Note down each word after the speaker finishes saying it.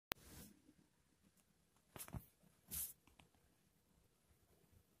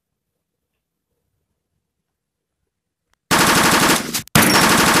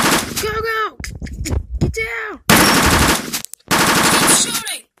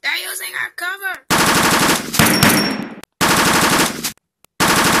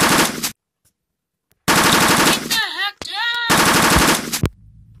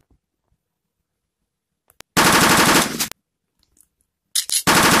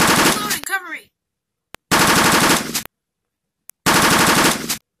me.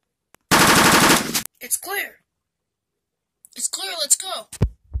 It's clear. It's clear, let's go.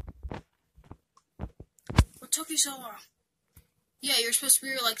 What took you so long? Yeah, you were supposed to be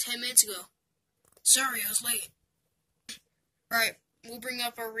here like 10 minutes ago. Sorry, I was late. Alright, we'll bring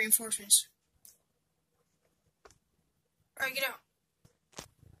up our reinforcements. Alright, get out.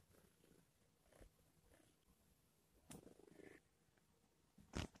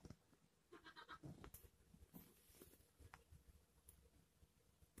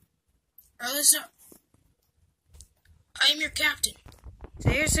 Alright, listen up. I am your captain. So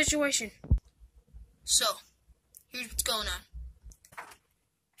here's the situation. So, here's what's going on.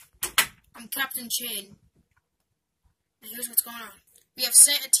 I'm Captain Chain. And here's what's going on. We have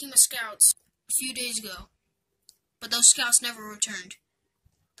sent a team of scouts a few days ago, but those scouts never returned.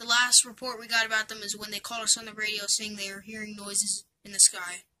 The last report we got about them is when they called us on the radio saying they were hearing noises in the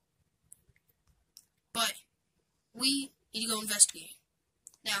sky. But we need to go investigate.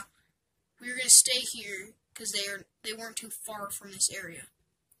 Now, we're going to stay here because they weren't too far from this area.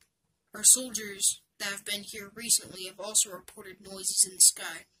 Our soldiers that have been here recently have also reported noises in the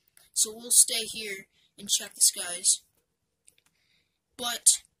sky. So we'll stay here and check the skies.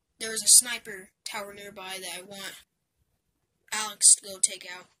 But there is a sniper tower nearby that I want Alex to go take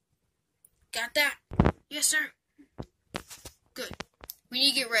out. Got that? Yes, sir. Good. We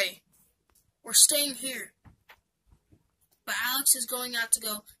need to get ready. We're staying here. But Alex is going out to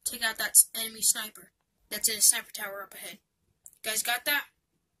go take out that enemy sniper that's in a sniper tower up ahead. You guys got that?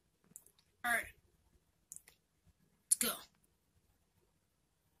 Alright. Let's go.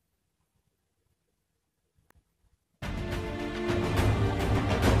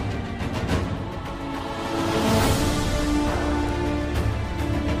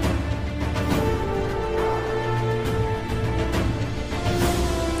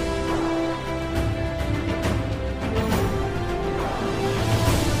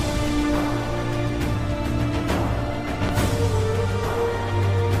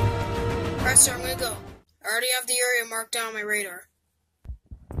 Alright, so I'm gonna go. I already have the area marked down on my radar.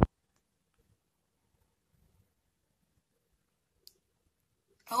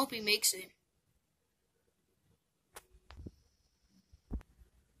 I hope he makes it.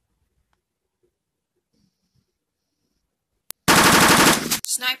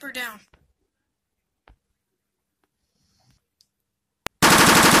 Sniper down.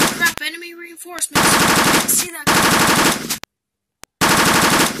 Crap, enemy reinforcements. I didn't see that.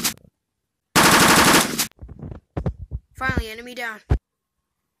 Finally, enemy down.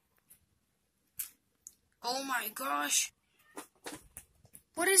 Oh my gosh.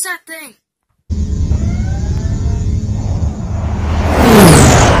 What is that thing?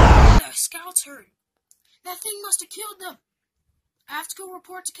 The scouts heard. That thing must have killed them. I have to go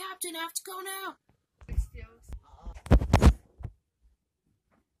report to Captain. I have to go now.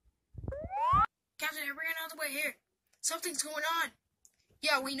 Captain, I ran out of the way here. Something's going on.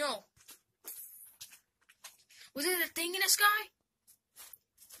 Yeah, we know. Was it a thing in the sky?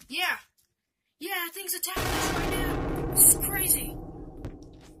 Yeah. Yeah, that thing's attacking us right now. This is crazy.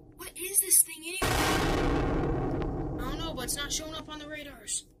 What is this thing anyway? I don't know, but it's not showing up on the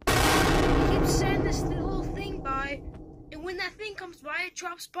radars. It keeps sending this little thing by, and when that thing comes by, it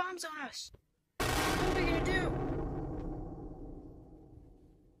drops bombs on us. What are we gonna do?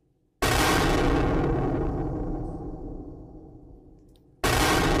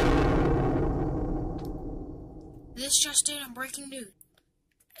 This just in on breaking news.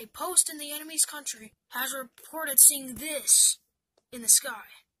 A post in the enemy's country has reported seeing this in the sky.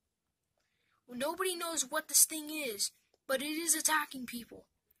 Well, nobody knows what this thing is, but it is attacking people.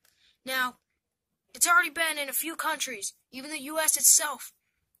 Now, it's already been in a few countries, even the U.S. itself.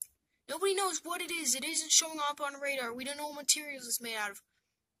 Nobody knows what it is. It isn't showing up on radar. We don't know what materials it's made out of.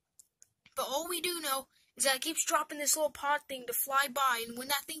 But all we do know is that it keeps dropping this little pod thing to fly by, and when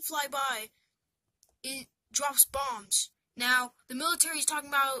that thing fly by, it drops bombs. Now, the military is talking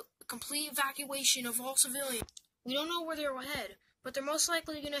about a complete evacuation of all civilians. We don't know where they'll head, but they're most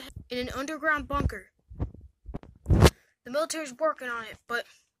likely going to head in an underground bunker. The military's working on it, but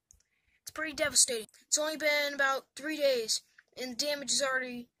it's pretty devastating. It's only been about 3 days, and the damage is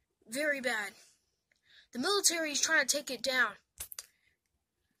already very bad. The military is trying to take it down.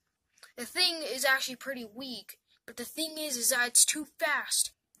 The thing is actually pretty weak, but the thing is that it's too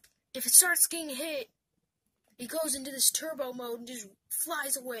fast. If it starts getting hit, it goes into this turbo mode and just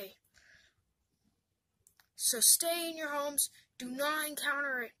flies away. So stay in your homes, do not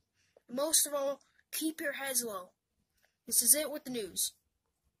encounter it. Most of all, keep your heads low. This is it with the news.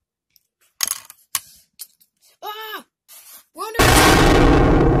 Ah! We're under attack!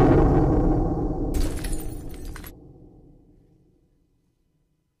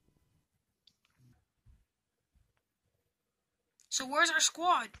 So where's our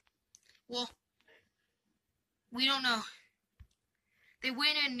squad? Well, we don't know. They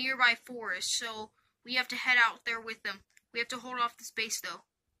went in a nearby forest, so we have to head out there with them. We have to hold off this base, though.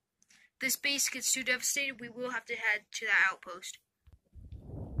 If this base gets too devastated, we will have to head to that outpost.